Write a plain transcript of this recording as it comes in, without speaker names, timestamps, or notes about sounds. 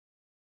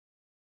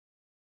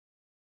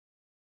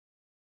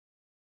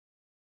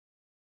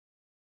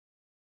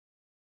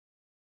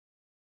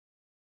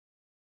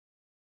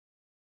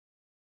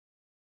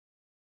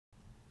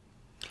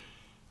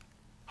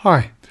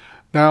Hi,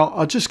 now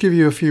I'll just give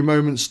you a few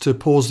moments to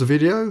pause the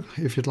video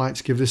if you'd like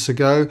to give this a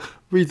go,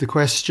 read the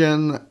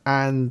question,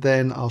 and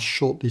then I'll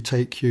shortly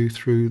take you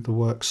through the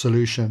work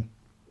solution.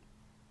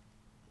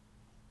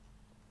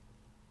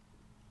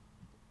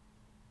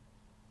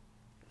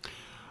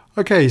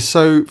 Okay,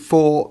 so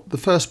for the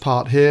first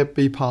part here,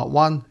 B part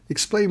 1,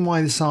 explain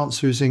why this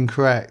answer is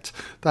incorrect.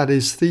 That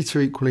is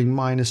theta equaling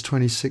minus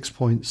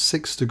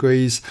 26.6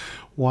 degrees,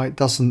 why it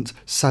doesn't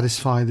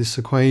satisfy this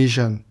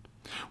equation.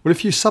 Well,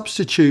 if you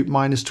substitute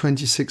minus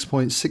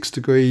 26.6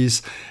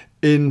 degrees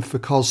in for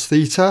cos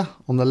theta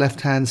on the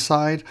left hand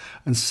side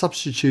and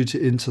substitute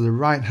it into the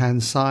right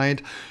hand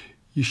side,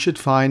 you should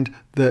find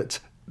that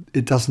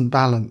it doesn't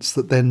balance,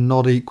 that they're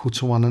not equal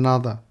to one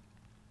another.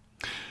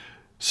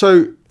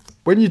 So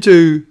when you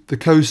do the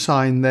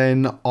cosine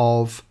then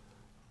of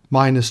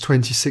minus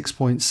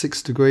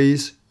 26.6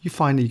 degrees, you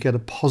find you get a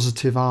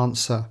positive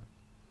answer.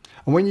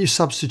 And when you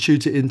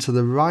substitute it into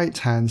the right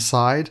hand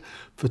side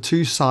for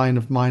 2 sine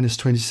of minus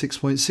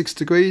 26.6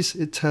 degrees,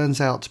 it turns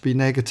out to be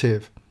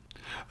negative.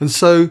 And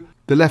so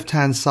the left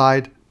hand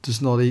side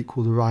does not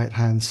equal the right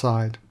hand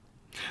side.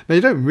 Now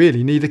you don't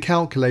really need a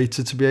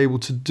calculator to be able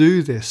to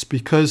do this,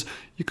 because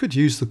you could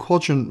use the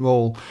quadrant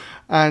rule,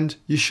 and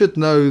you should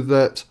know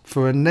that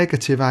for a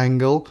negative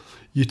angle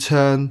you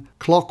turn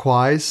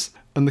clockwise,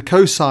 and the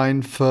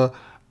cosine for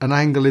an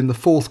angle in the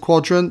fourth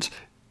quadrant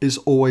is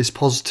always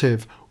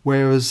positive,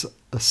 whereas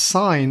a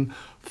sine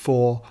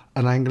for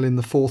an angle in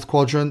the fourth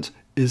quadrant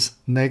is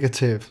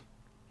negative.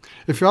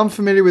 If you're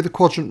unfamiliar with the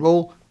quadrant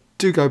rule,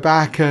 do go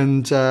back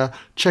and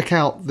check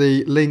out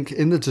the link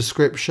in the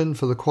description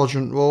for the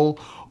quadrant rule,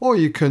 or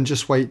you can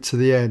just wait to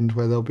the end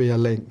where there'll be a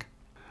link.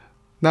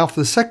 Now for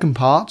the second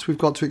part, we've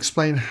got to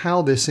explain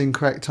how this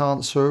incorrect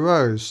answer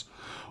arose.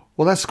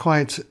 Well, that's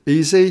quite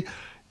easy.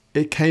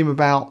 It came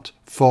about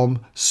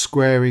from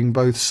squaring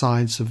both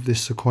sides of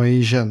this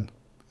equation.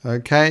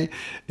 Okay,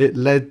 it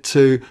led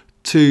to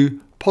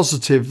two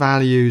positive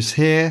values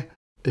here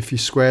if you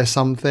square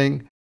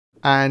something,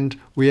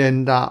 and we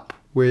end up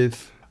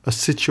with a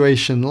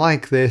situation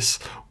like this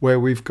where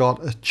we've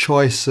got a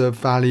choice of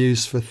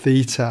values for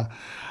theta,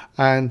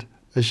 and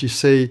as you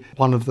see,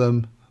 one of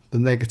them, the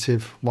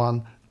negative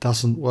one,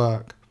 doesn't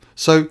work.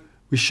 So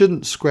we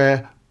shouldn't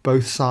square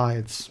both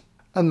sides,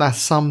 and that's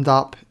summed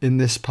up in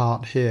this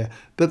part here,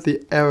 that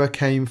the error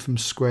came from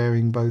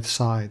squaring both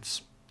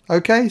sides.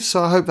 Okay,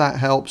 so I hope that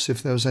helps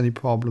if there was any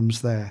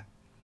problems there.